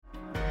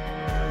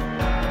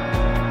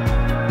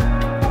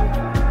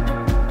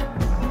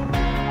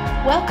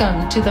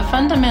Welcome to the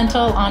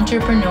Fundamental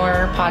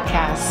Entrepreneur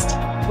Podcast,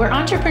 where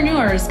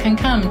entrepreneurs can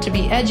come to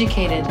be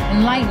educated,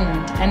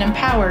 enlightened, and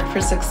empowered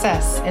for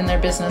success in their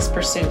business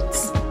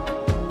pursuits.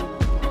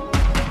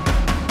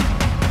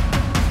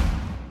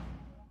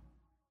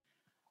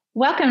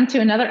 Welcome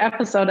to another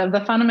episode of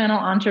the Fundamental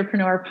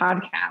Entrepreneur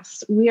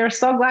Podcast. We are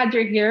so glad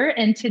you're here,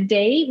 and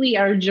today we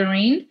are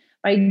joined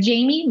by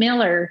Jamie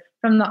Miller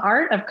from the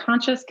Art of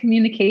Conscious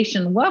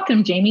Communication.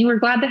 Welcome, Jamie. We're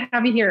glad to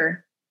have you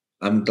here.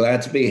 I'm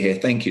glad to be here.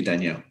 Thank you,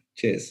 Danielle.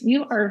 Cheers.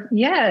 You are,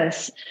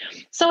 yes.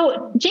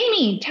 So,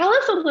 Jamie, tell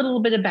us a little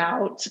bit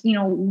about,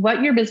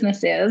 what your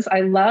business is. I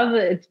love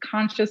that it's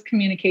Conscious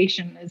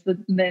Communication is the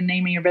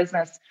name of your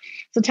business.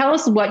 So tell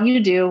us what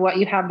you do, what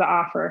you have to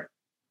offer.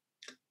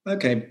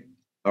 Okay.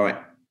 All right.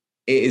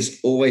 It is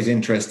always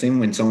interesting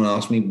when someone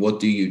asks me, what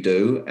do you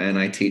do? And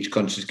I teach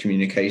conscious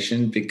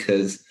communication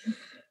because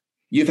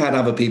you've had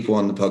other people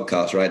on the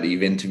podcast, right, that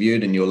you've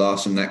interviewed, and you'll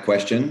ask them that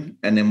question.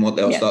 And then what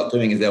they'll start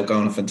doing is they'll go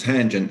on off a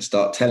tangent,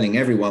 start telling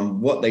everyone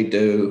what they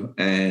do.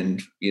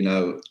 And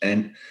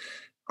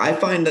I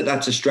find that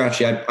that's a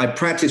strategy. I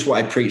practice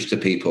what I preach to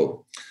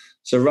people.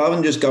 So rather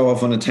than just go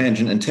off on a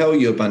tangent and tell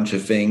you a bunch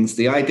of things,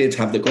 the idea to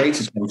have the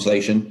greatest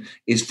conversation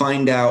is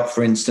find out,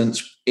 for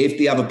instance, if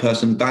the other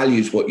person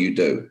values what you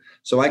do.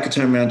 So I could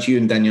turn around to you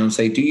and Danielle and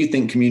say, do you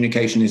think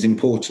communication is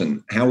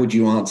important? How would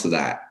you answer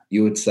that?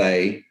 You would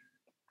say,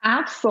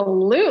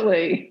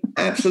 absolutely.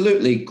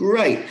 Absolutely.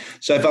 Great.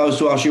 So if I was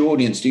to ask your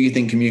audience, do you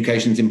think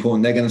communication is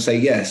important? They're going to say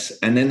yes.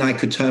 And then I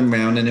could turn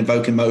around and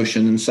evoke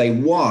emotion and say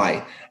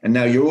why. And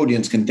now your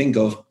audience can think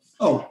of,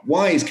 oh,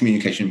 why is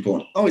communication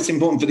important? Oh, it's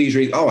important for these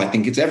reasons. Oh, I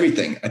think it's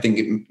everything. I think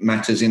it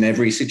matters in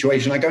every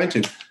situation I go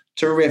into.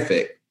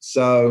 Terrific.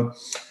 So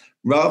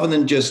rather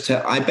than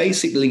I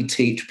basically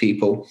teach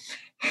people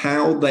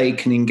how they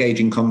can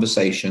engage in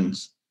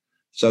conversations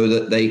so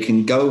that they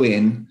can go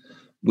in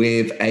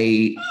with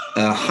a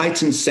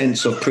heightened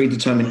sense of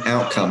predetermined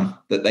outcome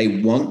that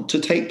they want to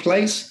take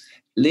place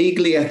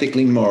legally,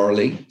 ethically,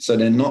 morally. So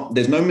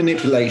there's no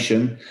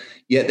manipulation,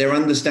 yet they're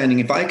understanding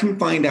if I can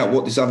find out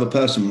what this other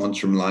person wants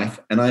from life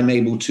and I'm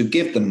able to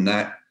give them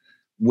that,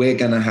 we're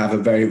going to have a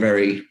very,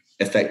 very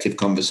effective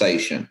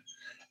conversation.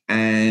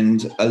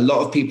 And a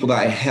lot of people that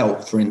I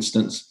help, for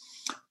instance,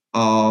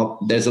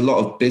 there's a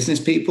lot of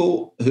business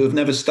people who have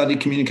never studied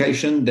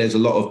communication. There's a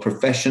lot of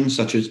professions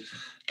such as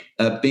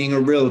being a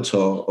realtor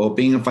or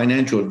being a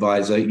financial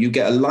advisor. You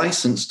get a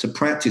license to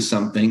practice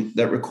something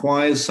that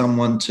requires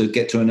someone to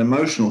get to an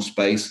emotional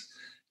space,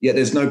 yet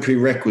there's no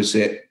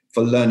prerequisite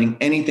for learning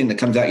anything that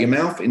comes out your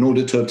mouth in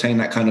order to obtain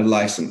that kind of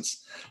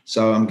license.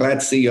 So I'm glad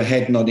to see your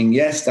head nodding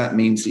yes. That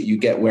means that you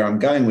get where I'm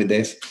going with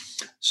this.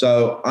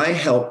 So I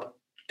help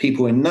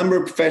people in a number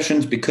of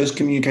professions because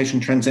communication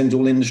transcends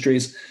all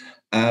industries,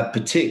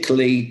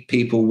 particularly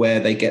people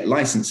where they get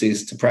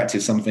licenses to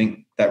practice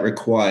something that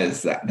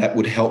requires that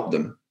would help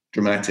them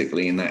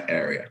dramatically in that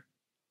area.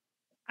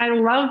 I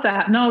love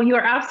that. No, you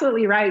are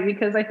absolutely right,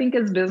 because I think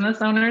as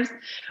business owners,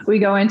 we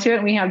go into it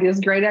and we have this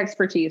great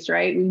expertise,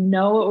 right? We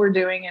know what we're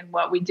doing and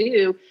what we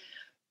do,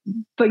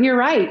 but you're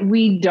right.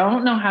 We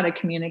don't know how to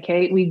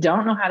communicate. We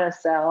don't know how to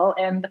sell.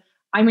 And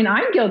I mean,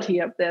 I'm guilty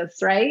of this,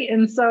 right?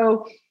 And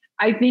so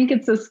I think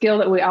it's a skill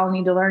that we all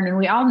need to learn, and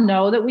we all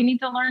know that we need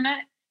to learn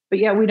it, but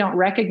yet we don't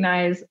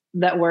recognize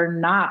that we're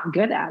not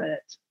good at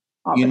it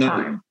all the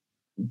time.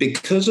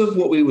 Because of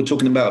what we were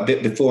talking about a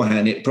bit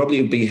beforehand, it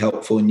probably would be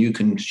helpful, and you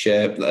can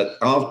share.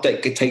 I'll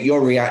take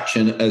your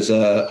reaction as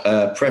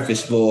a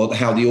preface for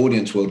how the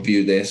audience will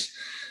view this.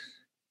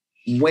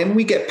 When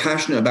we get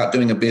passionate about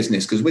doing a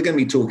business, because we're going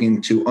to be talking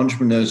to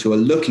entrepreneurs who are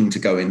looking to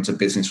go into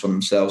business for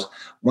themselves,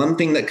 one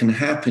thing that can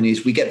happen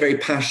is we get very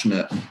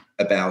passionate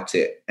about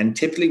it. And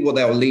typically what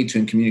that will lead to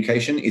in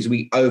communication is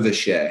we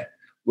overshare.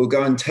 We'll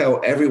go and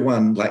tell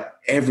everyone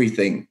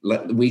everything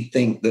we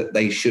think that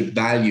they should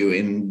value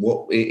in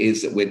what it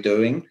is that we're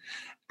doing.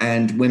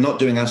 And we're not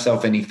doing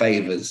ourselves any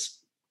favors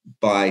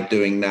by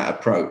doing that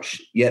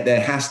approach. Yet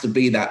there has to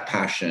be that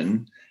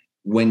passion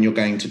when you're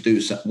going to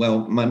do so.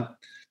 Well,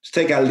 to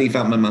take a leaf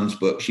out of my mum's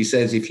book, she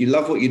says, if you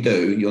love what you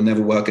do, you'll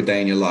never work a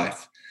day in your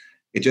life.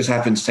 It just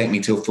happens to take me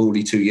till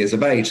 42 years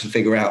of age to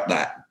figure out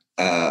that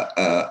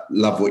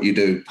love what you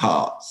do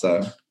part.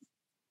 So.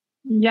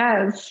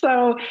 Yes.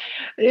 So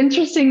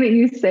interesting that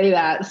you say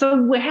that.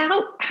 So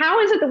how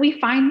is it that we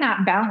find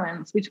that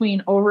balance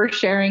between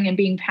oversharing and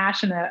being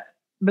passionate,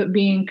 but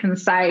being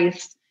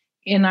concise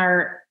in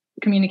our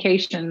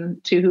communication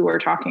to who we're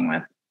talking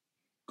with?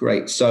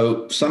 Great.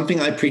 So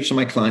something I preach to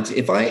my clients,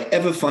 if I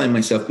ever find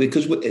myself,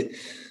 because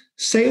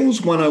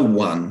sales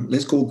 101,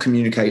 let's call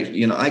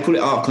communication, I call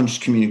it art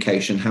conscious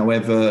communication.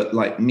 However,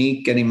 like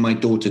me getting my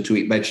daughter to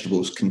eat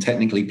vegetables can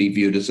technically be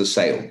viewed as a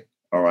sale.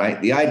 All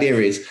right. The idea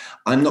is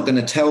I'm not going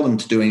to tell them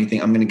to do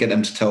anything. I'm going to get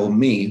them to tell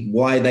me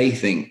why they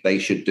think they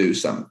should do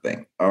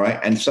something. All right.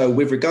 And so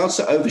with regards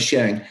to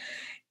oversharing,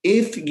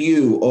 if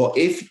you or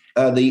if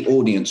the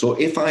audience or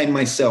if I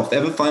myself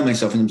ever find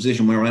myself in a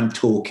position where I'm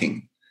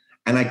talking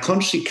and I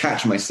consciously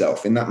catch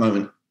myself in that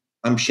moment,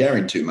 I'm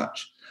sharing too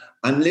much.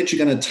 I'm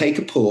literally going to take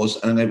a pause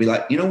and I'm going to be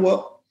like, you know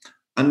what?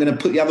 I'm going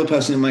to put the other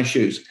person in my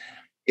shoes.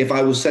 If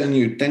I was telling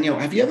you, Danielle,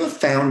 have you ever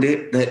found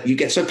it that you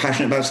get so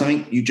passionate about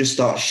something, you just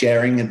start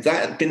sharing? Has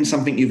that been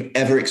something you've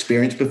ever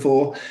experienced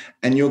before?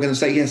 And you're going to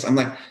say, yes. I'm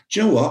like, do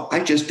you know what?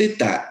 I just did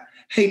that.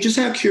 Hey, just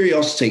out of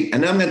curiosity.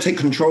 And now I'm going to take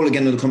control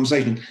again of the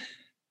conversation.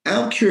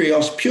 Out of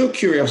curiosity, pure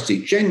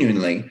curiosity,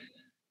 genuinely,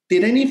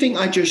 did anything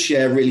I just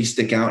shared really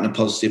stick out in a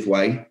positive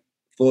way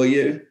for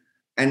you?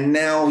 And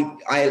now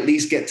I at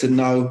least get to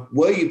know,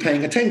 were you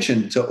paying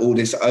attention to all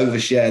this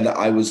overshare that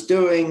I was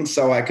doing,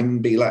 so I can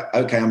be like,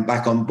 okay, I'm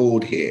back on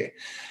board here.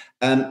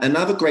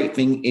 Another great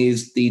thing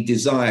is the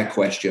desire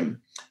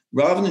question.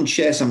 Rather than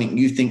share something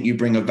you think you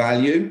bring a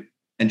value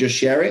and just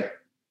share it,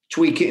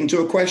 tweak it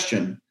into a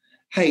question.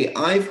 Hey,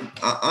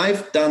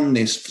 I've done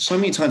this so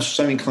many times for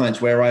so many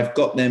clients where I've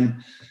got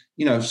them,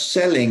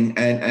 selling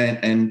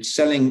and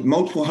selling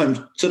multiple homes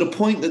to the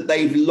point that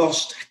they've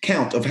lost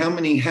count of how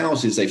many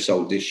houses they've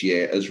sold this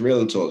year as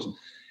realtors.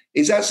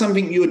 Is that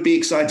something you would be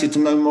excited to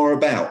know more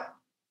about?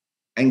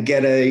 And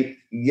get a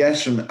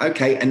yes from,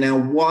 okay, and now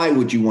why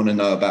would you want to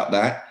know about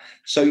that?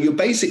 So you're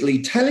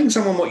basically telling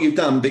someone what you've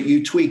done, but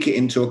you tweak it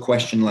into a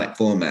question-like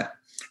format.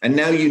 And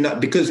now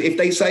because if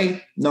they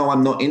say, no,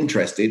 I'm not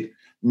interested,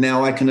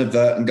 now I can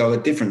avert and go a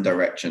different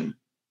direction.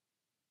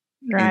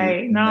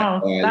 Right. No,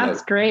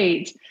 that's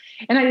great.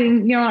 And I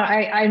think,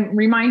 I'm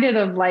reminded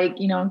of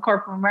in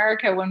corporate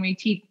America, when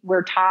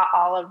we're taught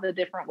all of the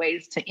different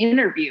ways to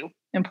interview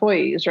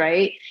employees,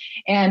 right?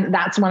 And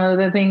that's one of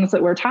the things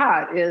that we're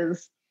taught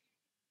is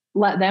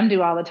let them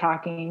do all the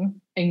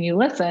talking and you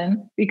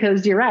listen,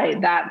 because you're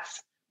right.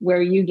 That's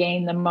where you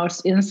gain the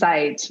most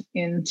insight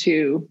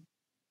into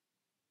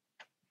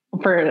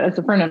for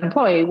an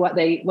employee, what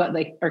they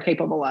are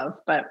capable of.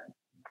 But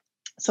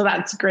so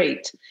that's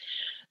great.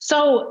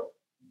 So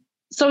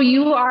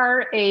you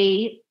are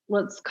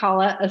let's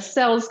call it a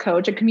sales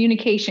coach, a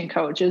communication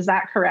coach. Is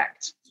that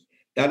correct?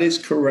 That is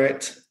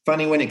correct.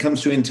 Funny, when it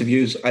comes to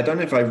interviews, I don't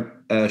know if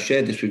I've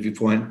shared this with you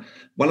beforehand.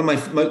 One of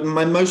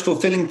my most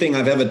fulfilling thing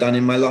I've ever done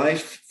in my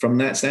life from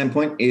that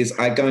standpoint is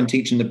I go and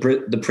teach in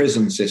the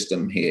prison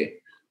system here.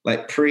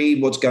 Like pre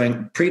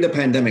the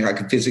pandemic, I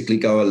could physically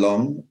go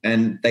along,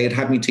 and they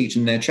had me teach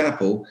in their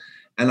chapel.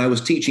 And I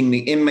was teaching the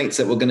inmates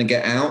that were going to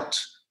get out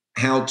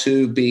how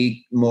to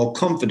be more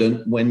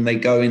confident when they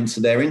go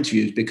into their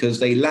interviews, because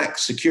they lack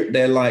security.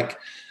 They're like,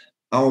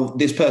 oh,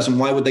 this person,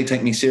 why would they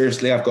take me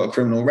seriously? I've got a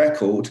criminal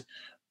record.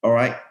 All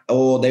right.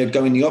 Or they would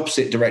go in the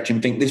opposite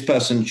direction, think this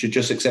person should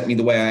just accept me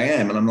the way I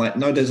am. And I'm like,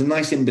 no, there's a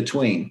nice in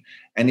between.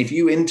 And if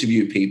you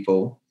interview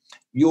people,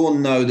 you'll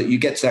know that you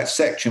get to that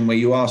section where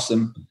you ask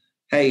them,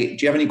 hey,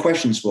 do you have any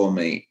questions for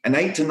me? And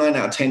 8 to 9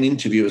 out of 10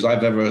 interviewers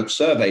I've ever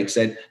surveyed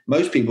said,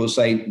 most people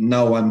say,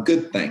 no, I'm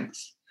good,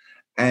 thanks.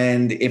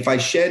 And if I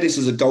share this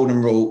as a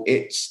golden rule,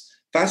 it's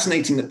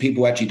fascinating that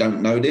people actually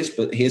don't know this,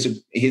 but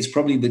here's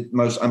probably the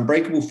most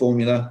unbreakable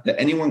formula that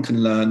anyone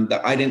can learn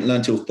that I didn't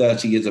learn till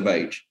 30 years of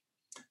age.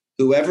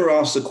 Whoever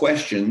asks the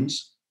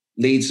questions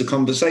leads the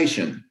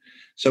conversation.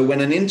 So when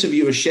an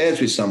interviewer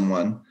shares with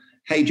someone,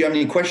 hey, do you have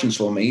any questions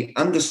for me?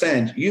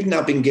 Understand, you've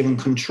now been given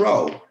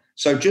control.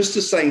 So just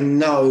to say,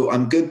 no,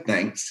 I'm good,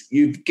 thanks,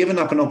 you've given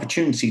up an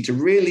opportunity to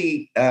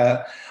really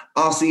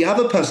ask the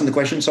other person the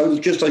question. So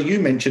just like you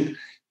mentioned,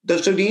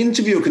 so the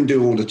interviewer can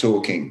do all the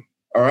talking,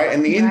 all right?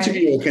 And the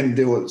interviewer can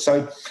do it.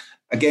 So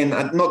again,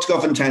 not to go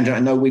off on a tangent, I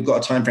know we've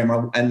got a time frame,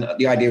 and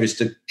the idea is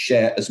to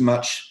share as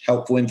much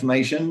helpful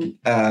information.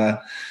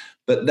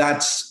 But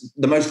that's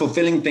the most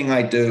fulfilling thing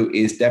I do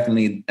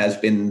has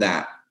been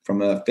that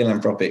from a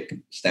philanthropic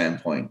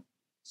standpoint.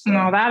 So.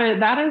 No,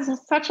 that is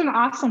such an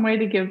awesome way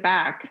to give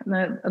back.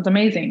 That's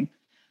amazing.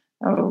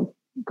 Oh,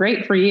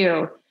 great for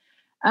you.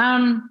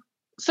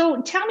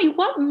 So tell me,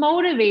 what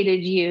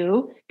motivated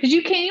you? Because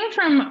you came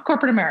from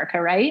corporate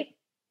America, right?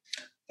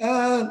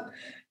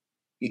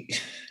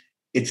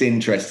 It's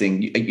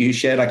interesting. You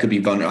shared I could be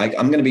vulnerable.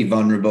 I'm going to be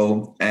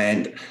vulnerable.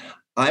 And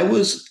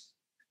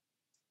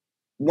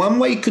one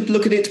way you could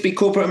look at it to be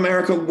corporate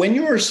America, when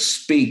you're a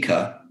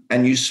speaker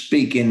and you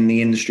speak in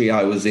the industry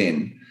I was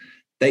in,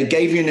 they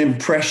gave you an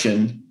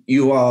impression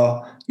you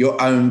are your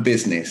own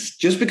business.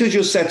 Just because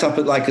you're set up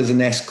as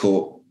an S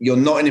Corp, you're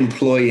not an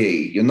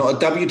employee. You're not a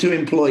W-2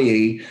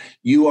 employee.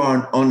 You are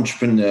an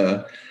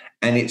entrepreneur,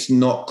 and it's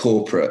not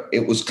corporate.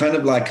 It was kind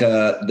of like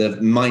the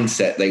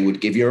mindset they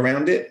would give you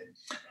around it.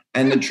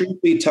 And the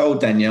truth be told,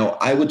 Danielle,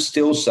 I would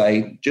still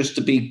say, just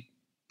to be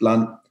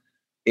blunt,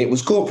 it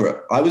was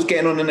corporate. I was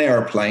getting on an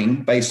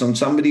airplane based on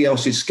somebody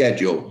else's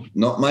schedule,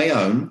 not my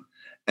own,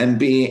 and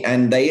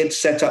they had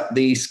set up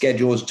the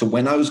schedules to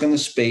when I was going to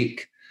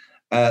speak.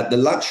 The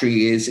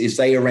luxury is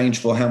they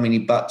arranged for how many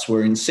butts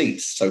were in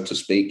seats, so to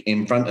speak,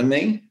 in front of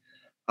me.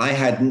 I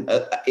had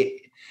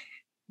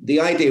the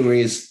idea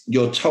is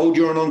you're told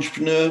you're an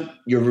entrepreneur,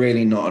 you're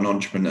really not an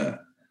entrepreneur.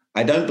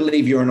 I don't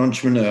believe you're an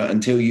entrepreneur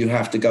until you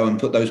have to go and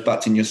put those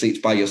butts in your seats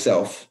by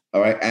yourself,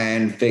 all right,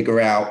 and figure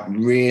out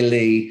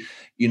really,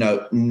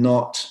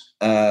 not.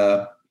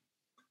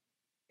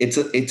 It's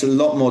a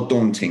lot more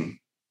daunting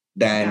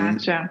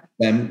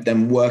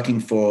than working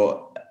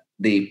for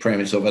the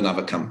premise of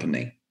another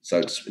company.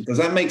 So does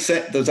that make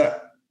sense? Does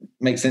that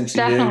make sense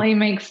to you? Definitely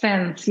makes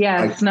sense.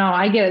 Yes. No,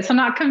 I get it. So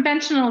not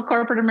conventional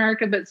corporate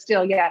America, but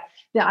still, yeah.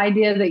 The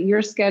idea that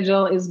your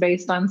schedule is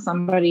based on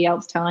somebody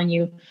else telling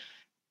you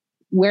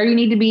where you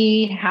need to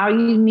be, how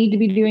you need to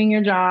be doing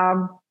your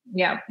job.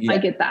 Yeah. I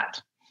get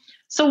that.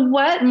 So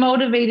what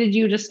motivated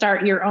you to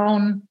start your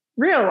own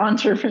real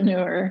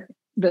entrepreneur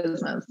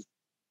business?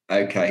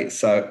 Okay.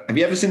 So have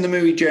you ever seen the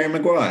movie Jerry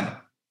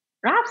Maguire?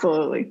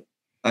 Absolutely.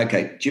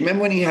 Okay. Do you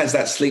remember when he has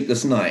that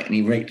sleepless night and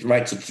he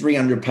writes a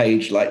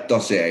 300-page like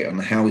dossier on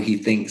how he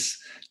thinks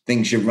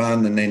things should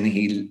run, and then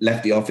he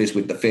left the office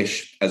with the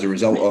fish as a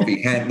result of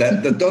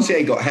the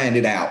dossier got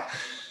handed out.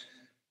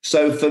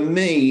 So for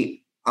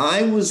me,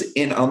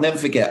 I'll never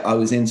forget, I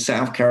was in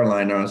South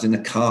Carolina. I was in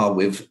a car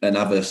with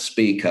another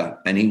speaker,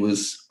 and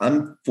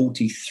I'm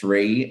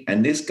 43,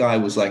 and this guy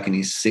was like in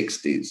his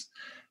 60s.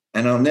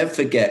 And I'll never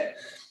forget,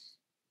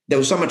 there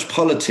was so much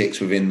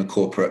politics within the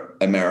corporate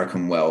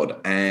American world.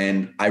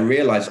 And I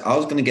realized I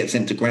was going to get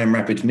sent to Grand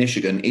Rapids,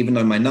 Michigan, even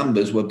though my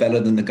numbers were better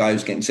than the guy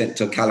who's getting sent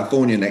to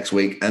California next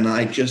week. And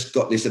I just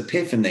got this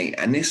epiphany.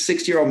 And this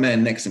 60-year-old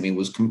man next to me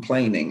was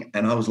complaining.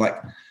 And I was like,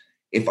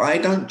 if I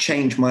don't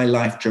change my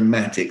life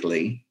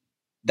dramatically,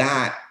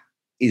 that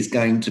is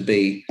going to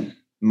be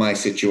my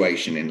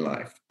situation in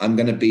life. I'm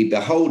going to be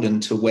beholden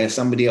to where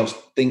somebody else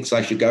thinks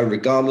I should go,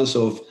 regardless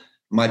of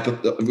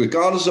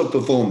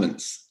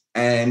performance.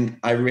 And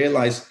I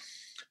realized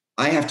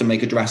I have to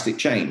make a drastic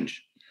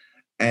change.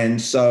 And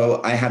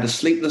so I had a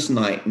sleepless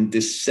night in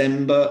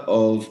December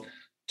of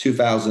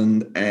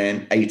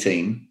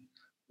 2018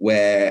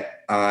 where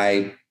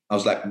I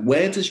was like,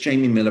 where does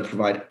Jamie Miller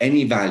provide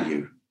any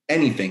value,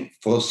 anything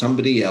for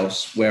somebody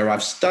else, where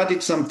I've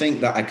studied something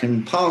that I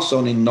can pass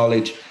on in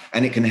knowledge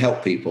and it can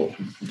help people?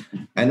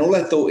 And all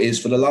I thought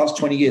is, for the last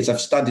 20 years, I've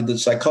studied the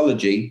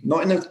psychology,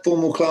 not in a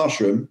formal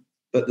classroom,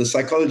 but the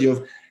psychology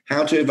of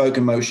how to evoke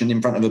emotion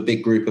in front of a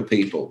big group of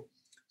people.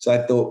 So I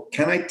thought,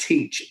 can I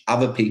teach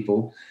other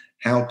people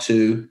how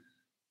to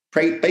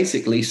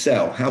basically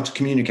sell, how to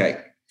communicate?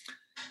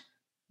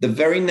 The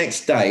very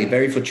next day,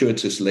 very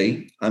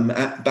fortuitously, I'm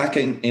back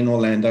in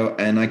Orlando,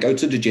 and I go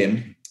to the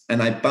gym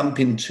and I bump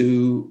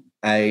into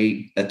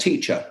a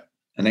teacher.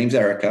 Her name's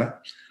Erica,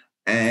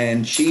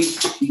 and she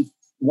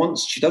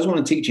doesn't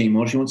want to teach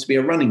anymore. She wants to be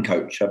a running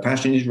coach. Her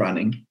passion is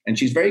running, and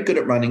she's very good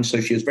at running.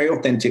 So she was very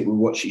authentic with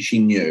what she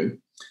knew.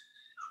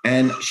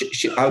 And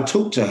I'll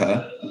talk to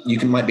her. You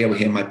might be able to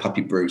hear my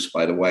puppy Bruce,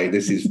 by the way.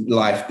 This is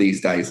life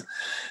these days.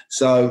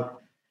 So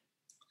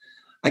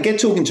I get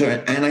talking to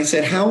her, and I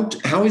said, how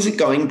is it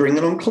going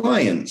bringing on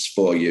clients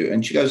for you?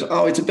 And she goes,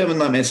 oh, it's a bit of a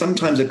nightmare.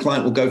 Sometimes a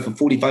client will go for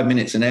 45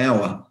 minutes, an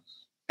hour,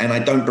 and I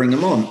don't bring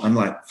them on. I'm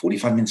like,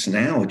 45 minutes an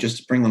hour just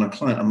to bring on a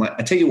client? I'm like,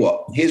 I tell you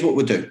what, here's what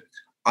we'll do.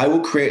 I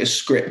will create a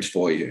script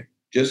for you,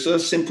 just a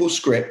simple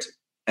script,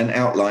 an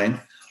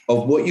outline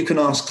of what you can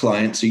ask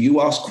clients. So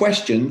you ask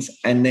questions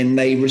and then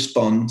they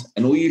respond,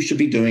 and all you should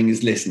be doing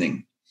is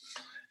listening.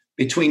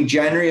 Between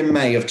January and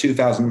May of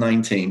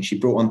 2019, she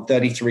brought on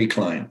 33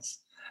 clients,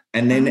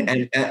 and then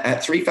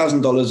at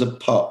 $3,000 a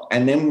pop,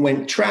 and then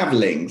went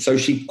traveling. So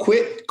she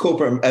quit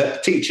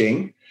corporate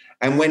teaching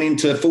and went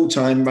into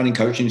full-time running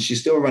coaching.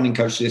 She's still a running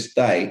coach to this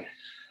day.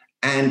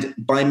 And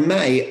by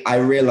May, I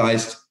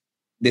realized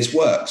this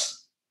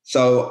works.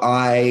 So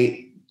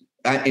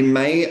in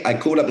May, I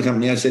called up the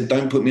company. I said,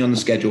 don't put me on the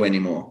schedule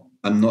anymore.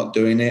 I'm not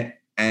doing it.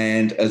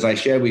 And as I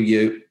shared with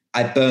you,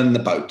 I burned the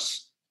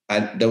boats.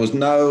 There was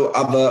no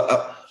other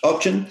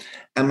option.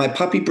 And my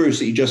puppy Bruce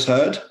that you just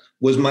heard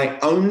was my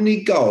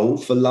only goal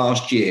for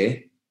last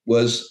year,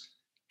 was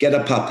get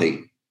a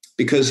puppy.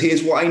 Because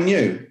here's what I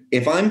knew.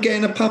 If I'm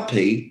getting a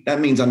puppy, that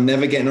means I'm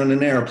never getting on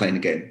an airplane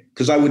again.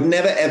 Because I would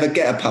never, ever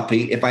get a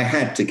puppy if I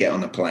had to get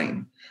on a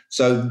plane.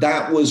 So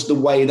that was the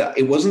way that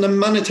it wasn't a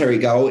monetary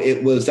goal.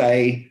 It was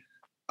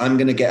I'm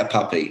going to get a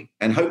puppy.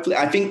 And hopefully,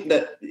 I think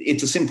that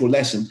it's a simple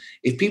lesson.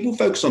 If people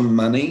focus on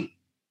money,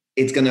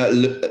 it's going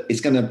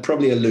to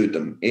probably elude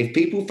them. If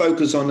people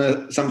focus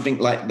on something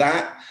like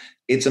that,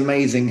 it's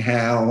amazing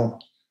how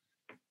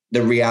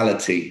the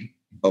reality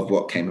of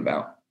what came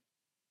about.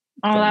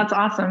 Oh, that's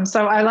awesome.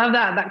 So I love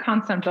that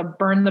concept of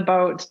burn the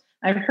boat.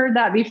 I've heard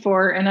that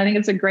before, and I think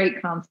it's a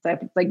great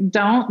concept. It's like,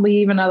 don't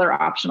leave another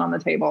option on the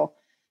table.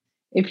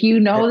 If you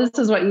know this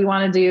is what you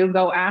want to do,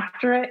 go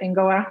after it, and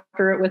go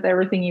after it with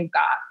everything you've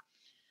got.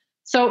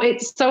 So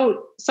it's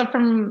so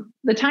from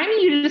the time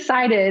you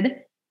decided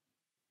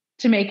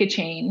to make a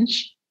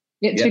change,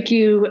 it took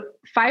you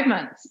 5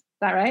 months. Is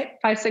that right?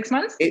 5-6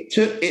 months?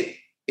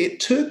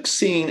 It took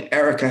seeing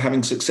Erica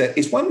having success.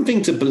 It's one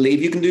thing to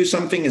believe you can do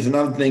something. It's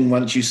another thing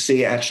once you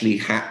see it actually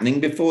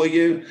happening before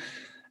you.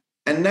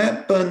 And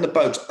that burned the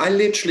boats. I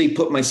literally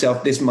put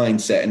myself this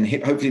mindset, and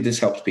hopefully this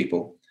helps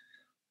people.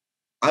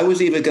 I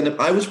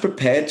was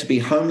prepared to be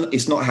homeless.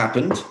 It's not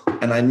happened,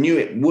 and I knew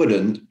it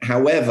wouldn't.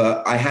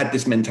 However, I had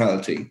this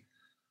mentality.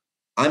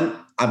 I've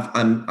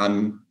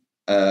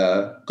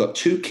got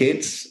 2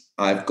 kids.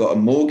 I've got a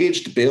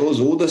mortgage, bills,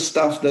 all the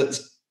stuff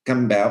that's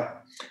come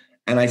about.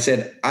 And I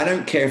said, I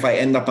don't care if I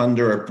end up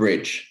under a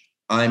bridge.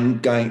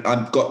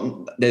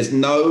 there's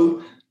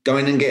no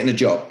going and getting a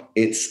job.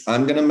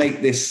 I'm going to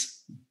make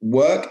this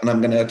work and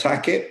I'm going to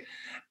attack it.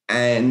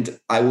 And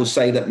I will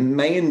say that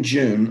May and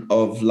June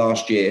of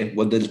last year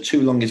were the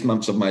 2 longest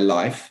months of my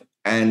life.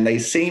 And they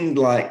seemed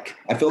like,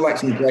 I feel like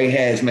some gray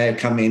hairs may have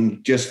come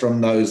in just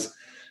from those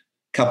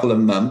couple of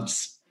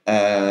months,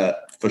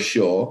 for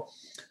sure.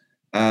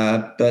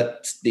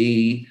 But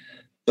the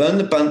burn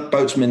the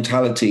boats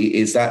mentality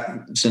is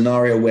that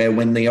scenario where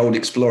when the old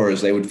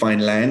explorers, they would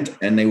find land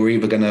and they were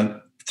either going to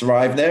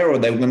thrive there or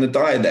they were going to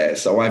die there.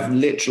 So I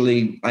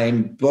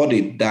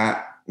embodied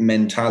that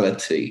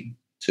mentality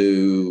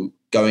to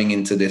going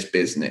into this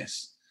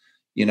business.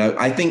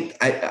 I think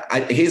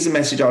here's a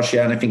message I'll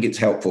share, and I think it's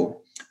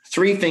helpful.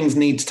 3 things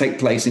need to take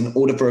place in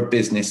order for a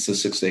business to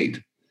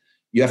succeed.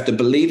 You have to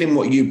believe in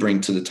what you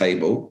bring to the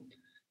table.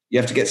 You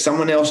have to get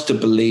someone else to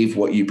believe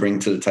what you bring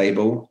to the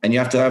table, and you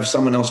have to have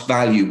someone else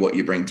value what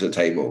you bring to the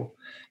table.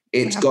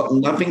 It's got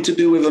nothing to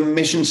do with a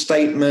mission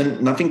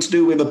statement, nothing to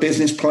do with a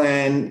business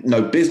plan,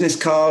 no business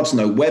cards,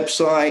 no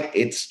website.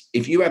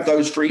 If you have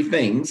those 3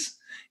 things,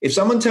 if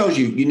someone tells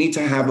you you need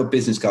to have a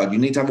business card, you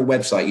need to have a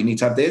website, you need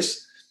to have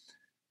this,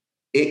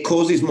 it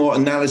causes more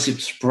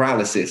analysis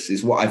paralysis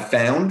is what I've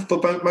found for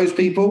most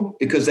people,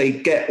 because they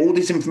get all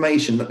this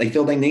information that they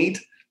feel they need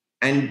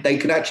and they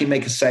could actually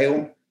make a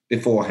sale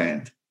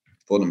beforehand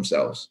for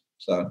themselves.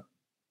 So.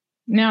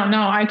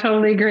 No, I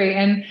totally agree.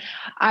 And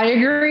I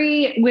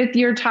agree with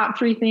your top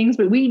 3 things,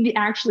 but we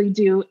actually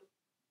do,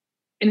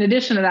 in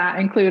addition to that,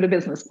 include a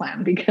business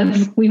plan,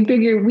 because we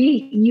figure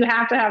you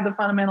have to have the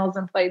fundamentals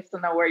in place to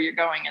know where you're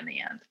going in the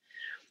end.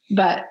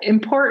 But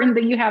important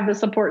that you have the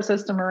support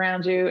system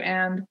around you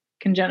and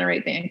can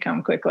generate the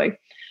income quickly.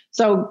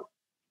 So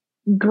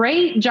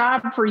great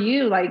job for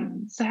you,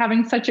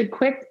 having such a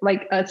quick,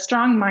 a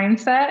strong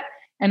mindset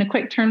and a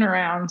quick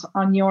turnaround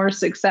on your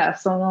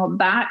success. So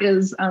that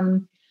is,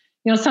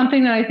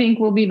 something that I think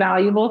will be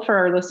valuable for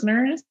our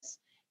listeners.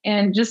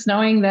 And just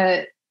knowing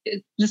that,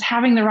 just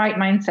having the right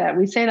mindset.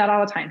 We say that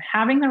all the time.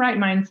 Having the right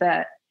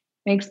mindset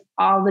makes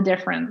all the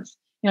difference.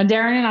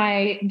 Darren and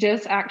I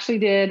just actually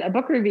did a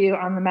book review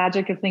on The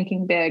Magic of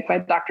Thinking Big by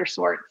Dr.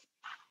 Schwartz.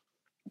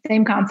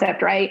 Same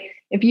concept, right?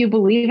 If you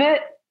believe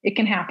it, it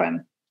can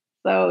happen.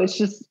 So it's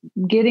just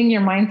getting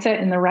your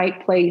mindset in the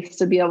right place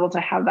to be able to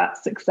have that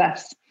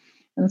success.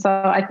 And so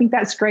I think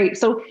that's great.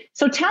 So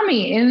tell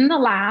me, in the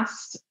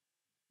last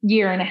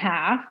year and a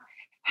half,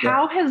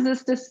 how has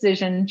this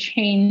decision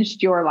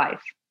changed your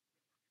life?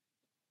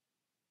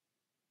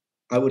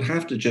 I would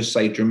have to just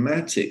say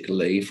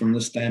dramatically, from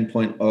the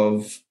standpoint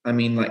of,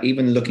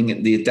 even looking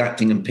at the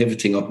adapting and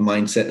pivoting of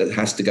mindset that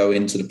has to go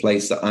into the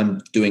place that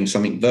I'm doing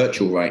something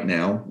virtual right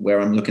now,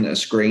 where I'm looking at a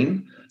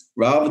screen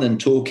rather than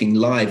talking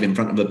live in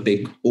front of a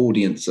big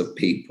audience of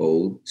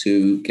people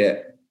to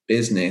get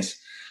business.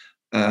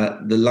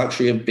 The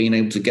luxury of being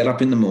able to get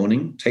up in the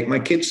morning, take my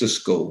kids to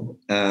school,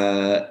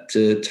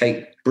 to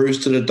take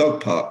Bruce to the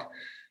dog park.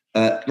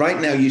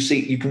 Right now,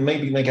 you can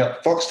maybe make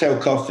out Foxtail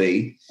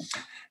Coffee.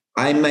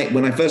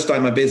 When I first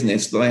started my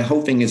business, my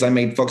whole thing is I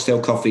made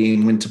Foxtail Coffee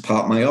in Winter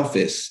Park my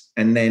office.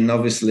 And then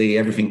obviously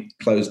everything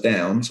closed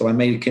down. So I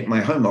made it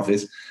my home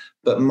office.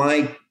 But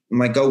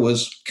my goal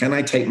was, can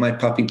I take my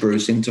puppy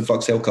Bruce into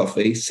Foxtail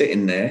Coffee, sit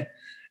in there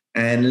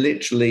and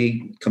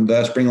literally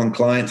converse, bring on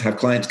clients, have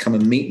clients come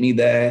and meet me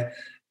there.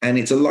 And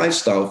it's a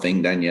lifestyle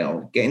thing,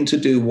 Danielle, getting to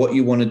do what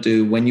you want to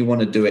do, when you want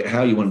to do it,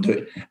 how you want to do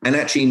it, and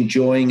actually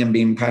enjoying and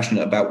being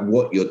passionate about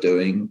what you're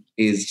doing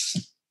it's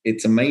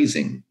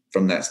amazing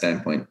from that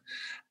standpoint.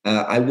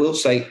 I will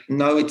say,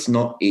 no, it's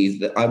not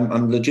easy.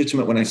 I'm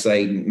legitimate when I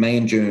say May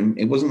and June.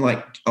 It wasn't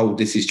like, oh,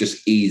 this is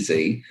just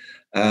easy.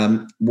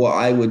 What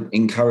I would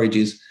encourage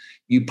is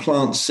you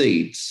plant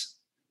seeds.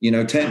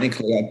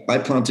 Technically, I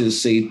planted a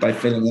seed by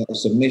filling out a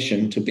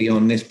submission to be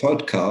on this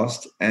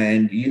podcast,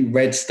 and you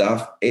read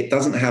stuff. It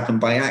doesn't happen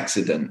by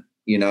accident,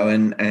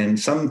 and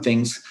some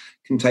things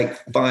can take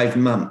 5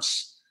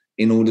 months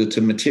in order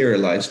to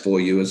materialize for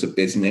you as a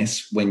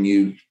business when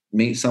you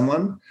meet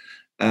someone.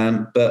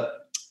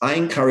 But I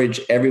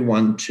encourage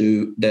everyone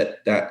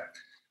that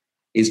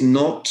is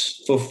not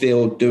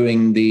fulfilled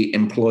doing the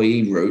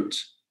employee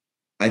route.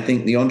 I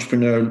think the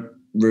entrepreneur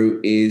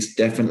route is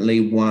definitely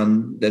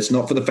one that's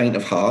not for the faint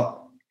of heart.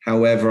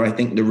 However, I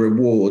think the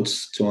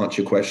rewards, to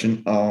answer your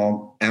question,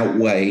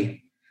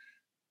 outweigh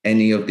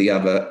any of the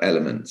other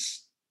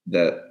elements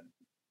that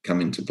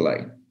come into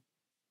play.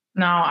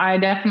 No, I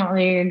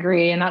definitely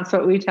agree. And that's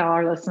what we tell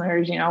our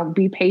listeners,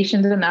 be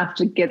patient enough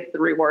to get the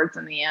rewards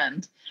in the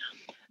end.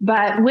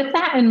 But with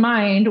that in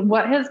mind,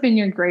 what has been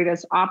your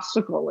greatest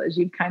obstacle as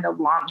you've kind of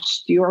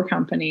launched your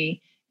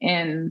company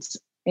in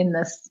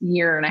this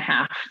year and a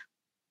half?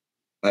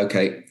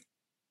 Okay.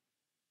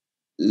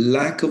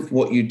 Lack of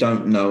what you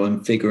don't know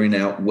and figuring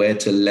out where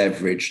to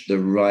leverage the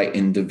right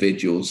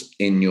individuals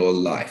in your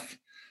life.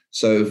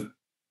 So,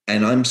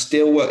 and I'm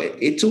still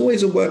it's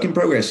always a work in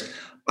progress.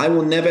 I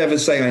will never ever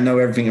say I know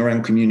everything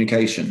around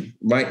communication.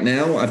 Right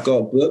now, I've got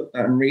a book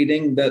that I'm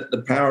reading,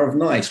 The Power of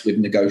Nice with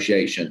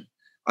Negotiation.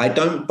 I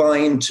don't buy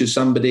into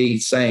somebody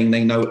saying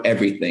they know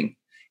everything.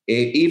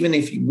 Even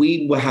if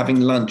we were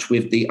having lunch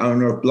with the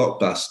owner of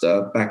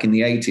Blockbuster back in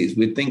the 80s,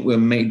 we'd think we're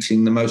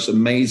meeting the most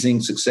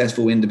amazing,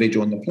 successful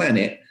individual on the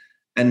planet.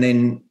 And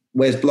then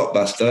where's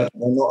Blockbuster? They're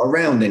not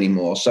around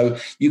anymore. So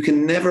you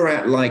can never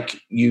act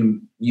like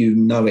you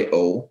know it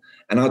all.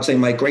 And I'd say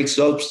my greatest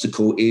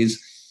obstacle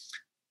is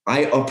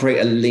I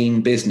operate a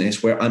lean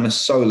business where I'm a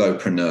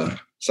solopreneur,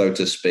 so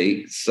to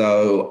speak.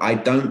 So I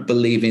don't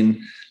believe in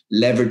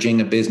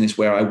leveraging a business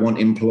where I want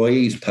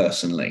employees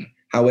personally.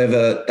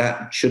 However,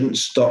 that shouldn't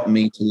stop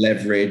me to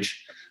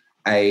leverage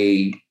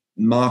a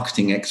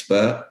marketing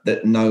expert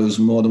that knows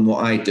more than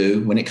what I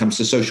do when it comes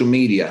to social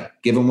media.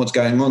 Given what's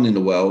going on in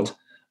the world,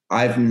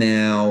 I've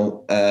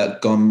now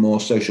gone more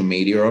social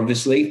media,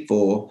 obviously,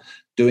 for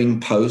doing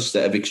posts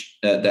that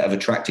have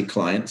attracted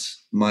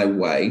clients my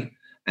way.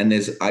 And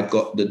I've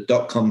got the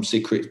 .com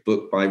Secrets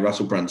book by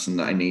Russell Brunson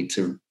that I need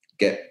to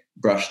get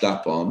brushed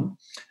up on.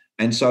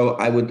 And so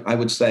I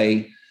would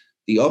say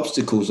the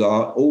obstacles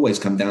always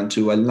come down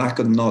to a lack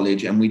of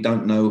knowledge, and we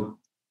don't know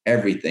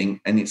everything.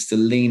 And it's to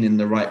lean in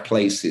the right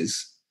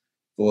places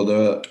for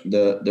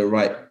the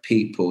right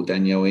people,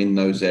 Danielle, in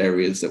those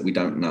areas that we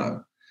don't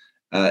know.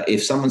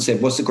 If someone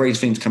said, what's the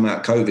greatest thing to come out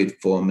of COVID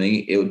for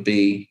me? It would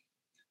be,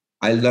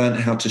 I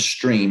learned how to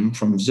stream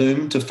from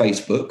Zoom to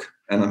Facebook,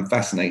 and I'm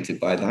fascinated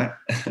by that.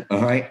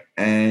 All right.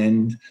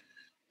 And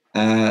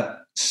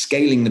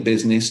scaling the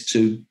business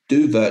to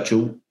do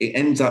virtual, it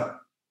ends up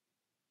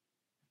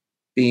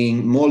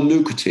being more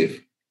lucrative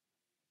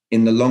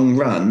in the long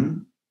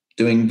run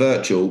doing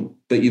virtual,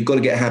 but you've got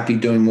to get happy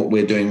doing what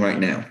we're doing right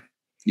now.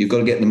 You've got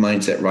to get the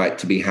mindset right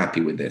to be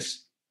happy with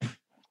this.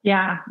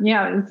 Yeah.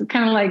 It's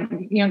kind of like,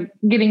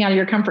 getting out of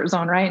your comfort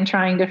zone, right? And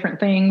trying different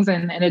things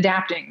and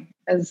adapting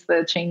as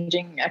the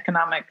changing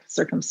economic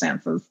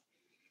circumstances.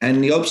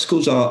 And the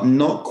obstacles are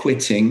not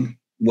quitting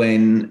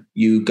when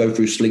you go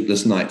through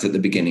sleepless nights at the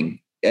beginning.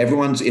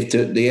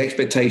 The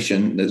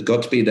expectation there's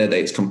got to be there that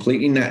it's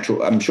completely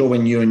natural. I'm sure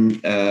when you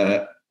and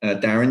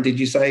Darren, did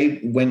you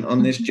say, went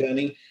on this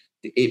journey,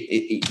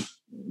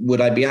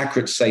 would I be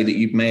accurate to say that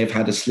you may have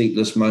had a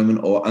sleepless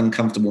moment or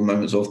uncomfortable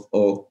moments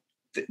or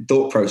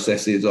thought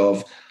processes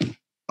of,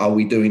 are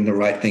we doing the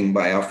right thing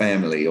by our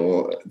family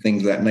or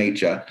things of that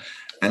nature?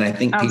 And I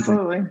think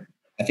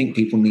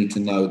people need to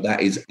know that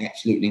is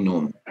absolutely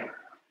normal,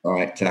 all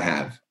right, to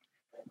have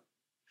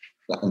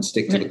and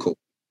stick to the course.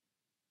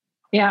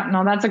 Yeah,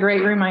 no, that's a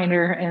great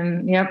reminder.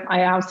 And yep,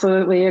 I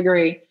absolutely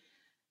agree.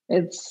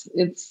 It's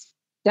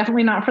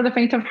definitely not for the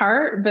faint of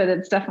heart, but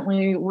it's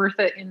definitely worth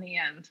it in the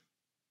end.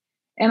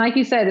 And like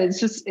you said,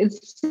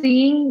 it's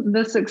seeing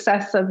the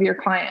success of your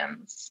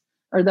clients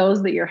or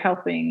those that you're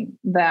helping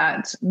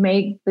that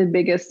make the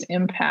biggest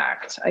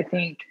impact, I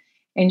think,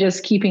 and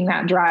just keeping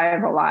that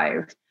drive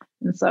alive.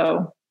 And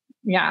so,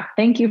 yeah,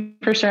 thank you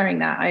for sharing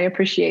that. I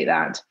appreciate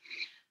that.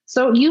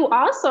 So you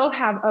also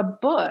have a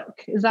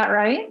book, is that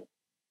right?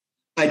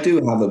 I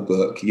do have a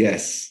book,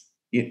 yes.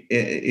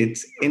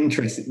 It's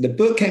interesting. The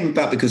book came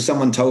about because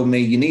someone told me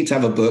you need to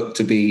have a book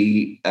to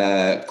be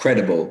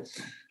credible.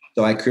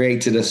 So I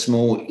created a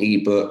small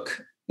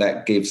ebook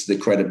that gives the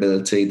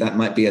credibility. That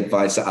might be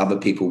advice that other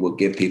people would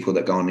give people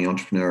that go on the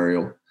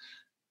entrepreneurial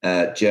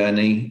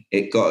journey.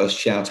 It got a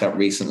shout out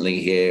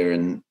recently here.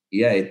 And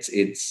yeah,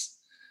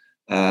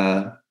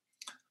 I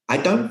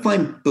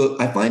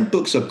find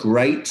books are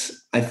great.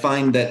 I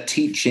find that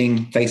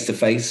teaching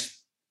face-to-face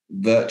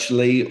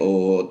virtually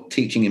or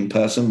teaching in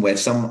person where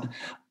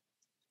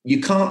you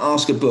can't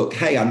ask a book,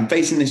 hey, I'm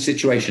facing this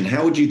situation.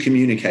 How would you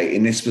communicate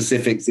in this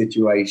specific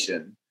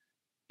situation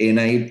in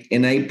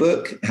a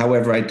book?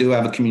 However, I do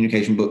have a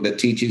communication book that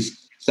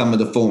teaches some of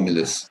the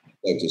formulas,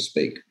 so to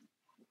speak.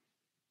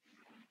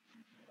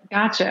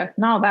 Gotcha.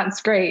 No,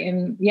 that's great.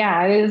 And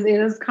yeah, it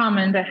is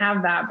common to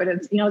have that, but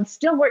it's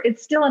still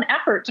an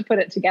effort to put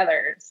it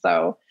together.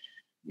 So,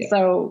 yeah.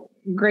 So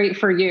great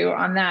for you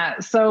on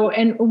that. So,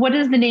 and what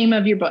is the name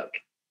of your book?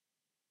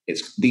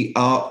 It's The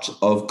Art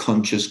of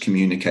Conscious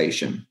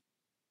Communication.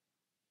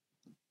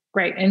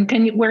 Great. And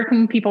where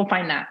can people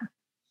find that?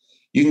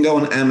 You can go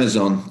on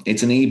Amazon.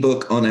 It's an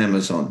ebook on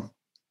Amazon.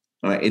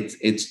 All right.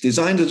 It's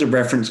designed as a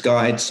reference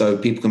guide so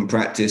people can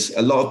practice.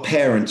 A lot of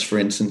parents, for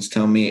instance,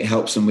 tell me it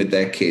helps them with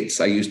their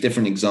kids. I use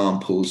different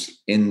examples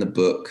in the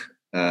book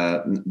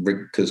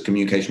because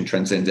communication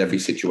transcends every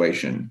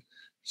situation.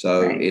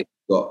 So right. It's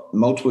got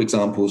multiple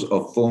examples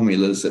of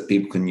formulas that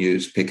people can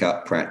use, pick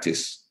up,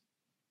 practice.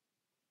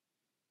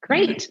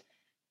 Great.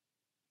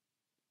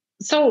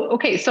 So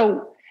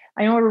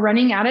I know we're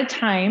running out of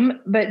time,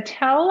 but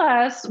tell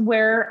us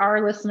where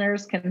our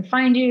listeners can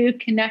find you,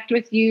 connect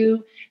with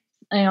you,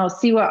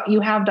 see what you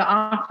have to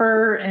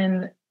offer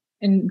and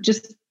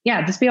just be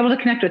able to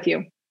connect with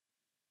you.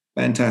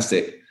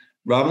 Fantastic.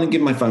 Rather than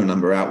give my phone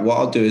number out, what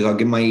I'll do is I'll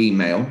give my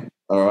email.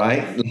 All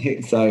right.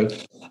 So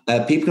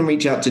people can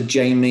reach out to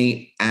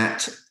Jamie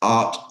at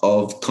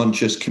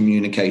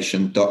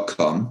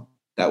artofconsciouscommunication.com.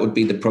 That would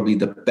be probably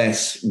the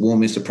best,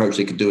 warmest approach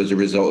they could do as a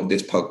result of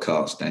this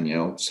podcast,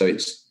 Danielle. So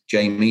it's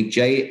Jamie,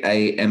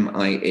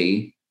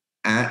 Jamie,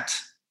 at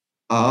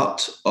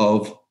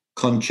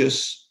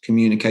artofconsciouscommunication.com.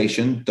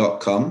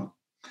 unconsciouscommunication.com.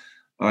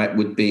 All right,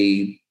 would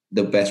be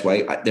the best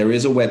way. There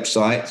is a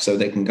website, so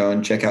they can go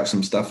and check out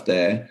some stuff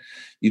there.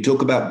 You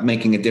talk about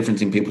making a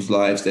difference in people's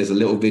lives. There's a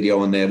little video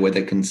on there where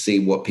they can see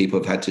what people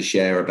have had to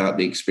share about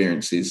the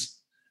experiences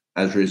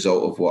as a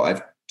result of what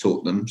I've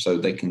taught them, so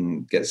they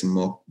can get some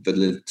more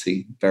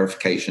validity,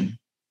 verification,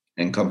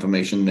 and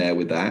confirmation there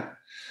with that.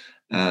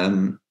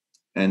 And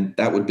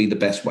that would be the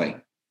best way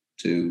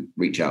to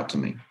reach out to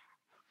me.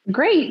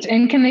 Great.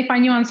 And can they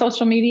find you on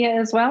social media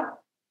as well?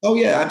 Oh,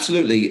 yeah,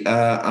 absolutely.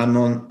 I'm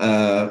on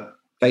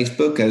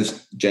Facebook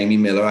as Jamie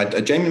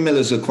Miller. Jamie Miller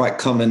is a quite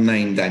common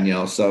name,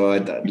 Danielle. So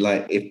I'd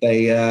like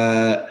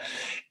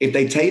if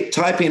they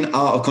type in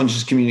Art of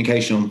Conscious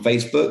Communication on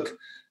Facebook,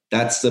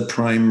 that's the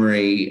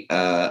primary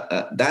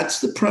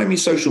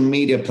social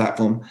media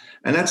platform.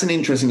 And that's an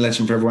interesting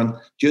lesson for everyone.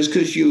 Just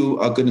because you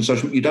are good in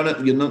social,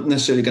 you're not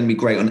necessarily going to be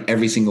great on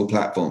every single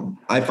platform.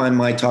 I find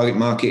my target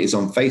market is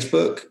on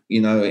Facebook.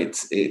 You know,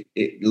 a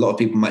lot of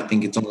people might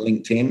think it's on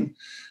LinkedIn.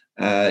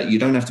 You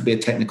don't have to be a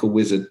technical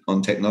wizard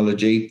on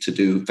technology to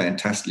do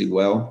fantastically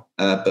well.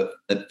 But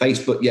at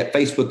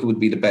Facebook would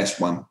be the best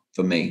one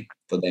for me,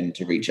 for them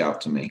to reach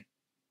out to me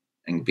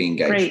and be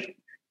engaged.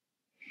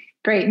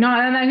 Great. No,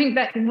 and I think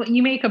that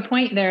you make a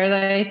point there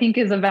that I think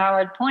is a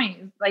valid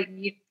point. Like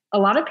a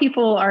lot of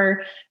people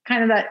are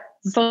kind of that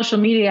social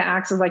media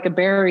acts as like a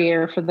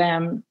barrier for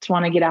them to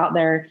want to get out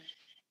there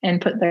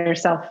and put their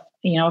self,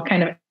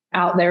 kind of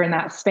out there in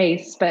that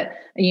space. But,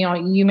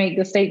 you make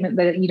the statement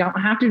that you don't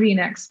have to be an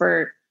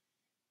expert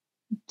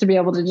to be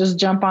able to just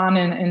jump on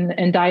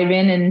and dive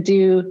in and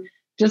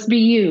just be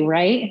you,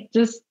 right?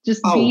 Just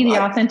be the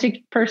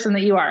authentic person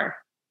that you are.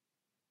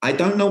 I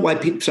don't know why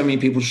so many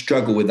people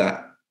struggle with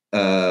that.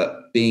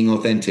 Being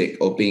authentic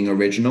or being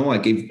original. I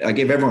give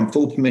everyone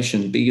full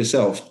permission. Be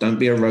yourself. Don't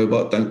be a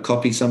robot. Don't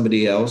copy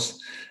somebody else.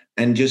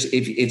 And just,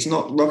 if it's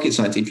not rocket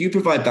science, if you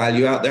provide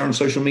value out there on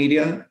social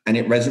media and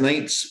it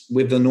resonates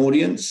with an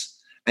audience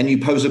and you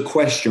pose a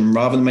question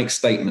rather than make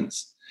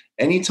statements.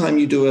 Anytime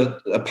you do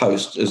a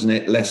post as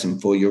a lesson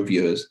for your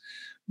viewers,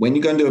 when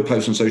you go and do a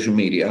post on social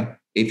media,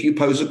 if you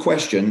pose a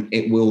question,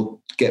 it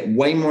will get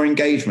way more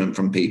engagement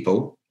from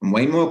people and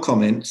way more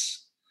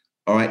comments,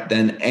 all right,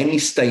 than any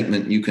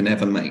statement you can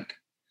ever make.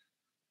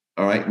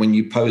 All right, when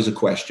you pose a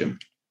question.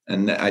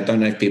 And I don't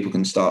know if people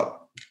can start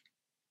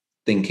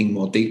thinking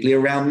more deeply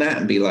around that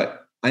and be like,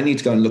 I need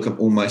to go and look up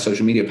all my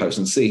social media posts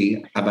and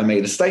see, have I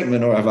made a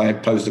statement or have I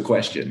posed a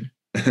question?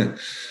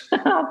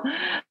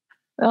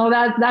 Well,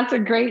 that's a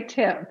great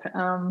tip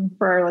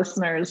for our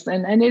listeners.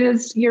 And it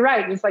is, you're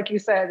right. It's like you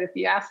said, if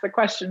you ask the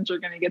questions, you're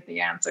going to get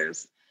the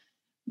answers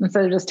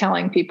instead of just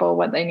telling people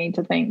what they need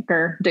to think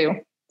or do.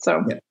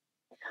 So, yeah.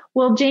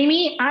 Well,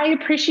 Jamie, I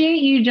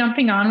appreciate you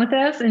jumping on with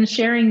us and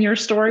sharing your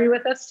story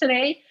with us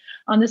today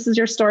on This Is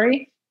Your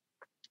Story,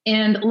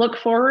 and look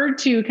forward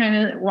to kind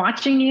of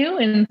watching you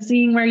and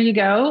seeing where you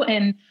go,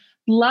 and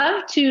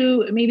love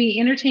to maybe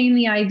entertain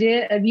the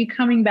idea of you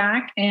coming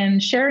back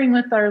and sharing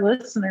with our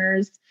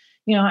listeners,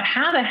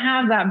 how to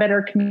have that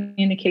better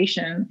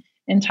communication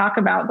and talk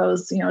about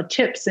those,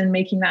 tips in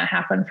making that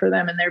happen for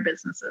them and their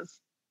businesses.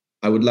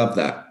 I would love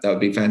that. That would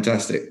be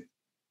fantastic.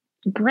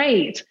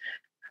 Great.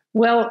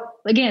 Well,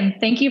 again,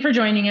 thank you for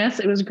joining us.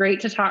 It was great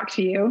to talk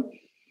to you.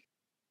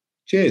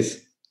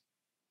 Cheers.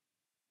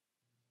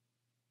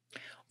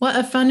 What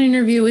a fun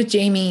interview with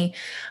Jamie.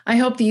 I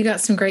hope that you got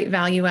some great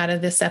value out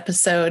of this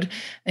episode.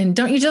 And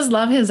don't you just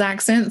love his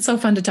accent? It's so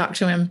fun to talk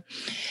to him.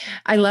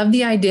 I love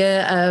the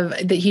idea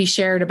that he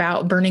shared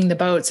about burning the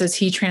boats as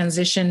he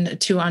transitioned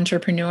to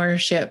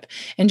entrepreneurship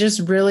and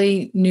just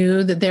really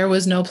knew that there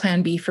was no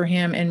plan B for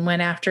him and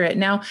went after it.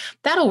 Now,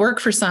 that'll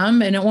work for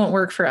some and it won't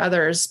work for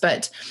others,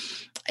 but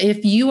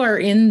if you are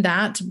in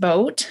that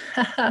boat,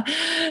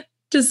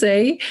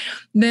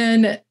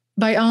 then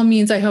by all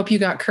means, I hope you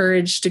got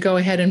courage to go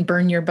ahead and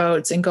burn your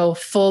boats and go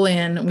full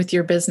in with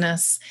your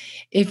business.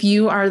 If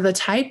you are the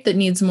type that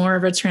needs more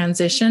of a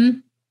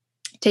transition,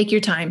 take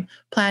your time,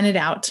 plan it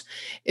out.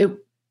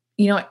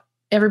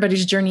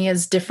 Everybody's journey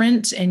is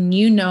different and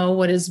you know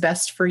what is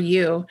best for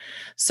you.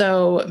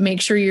 So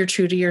make sure you're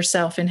true to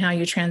yourself in how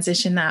you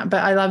transition that.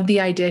 But I love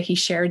the idea he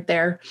shared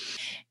there.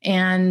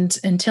 And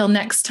until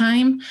next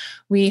time,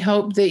 we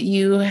hope that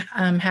you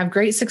have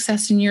great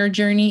success in your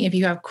journey. If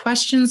you have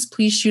questions,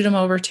 please shoot them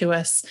over to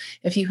us.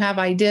 If you have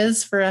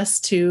ideas for us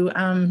to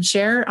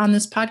share on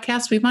this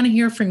podcast, we want to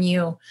hear from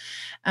you.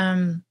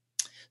 If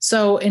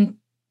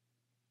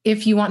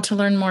you want to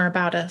learn more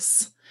about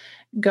us,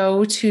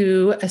 go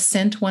to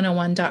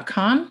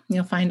ascent101.com.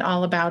 You'll find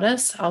all about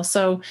us.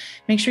 Also,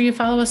 make sure you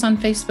follow us on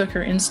Facebook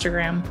or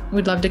Instagram.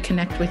 We'd love to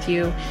connect with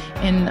you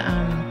in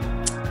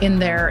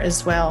there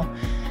as well.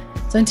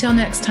 So until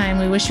next time,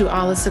 we wish you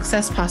all the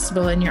success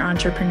possible in your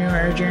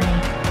entrepreneurial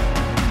journey.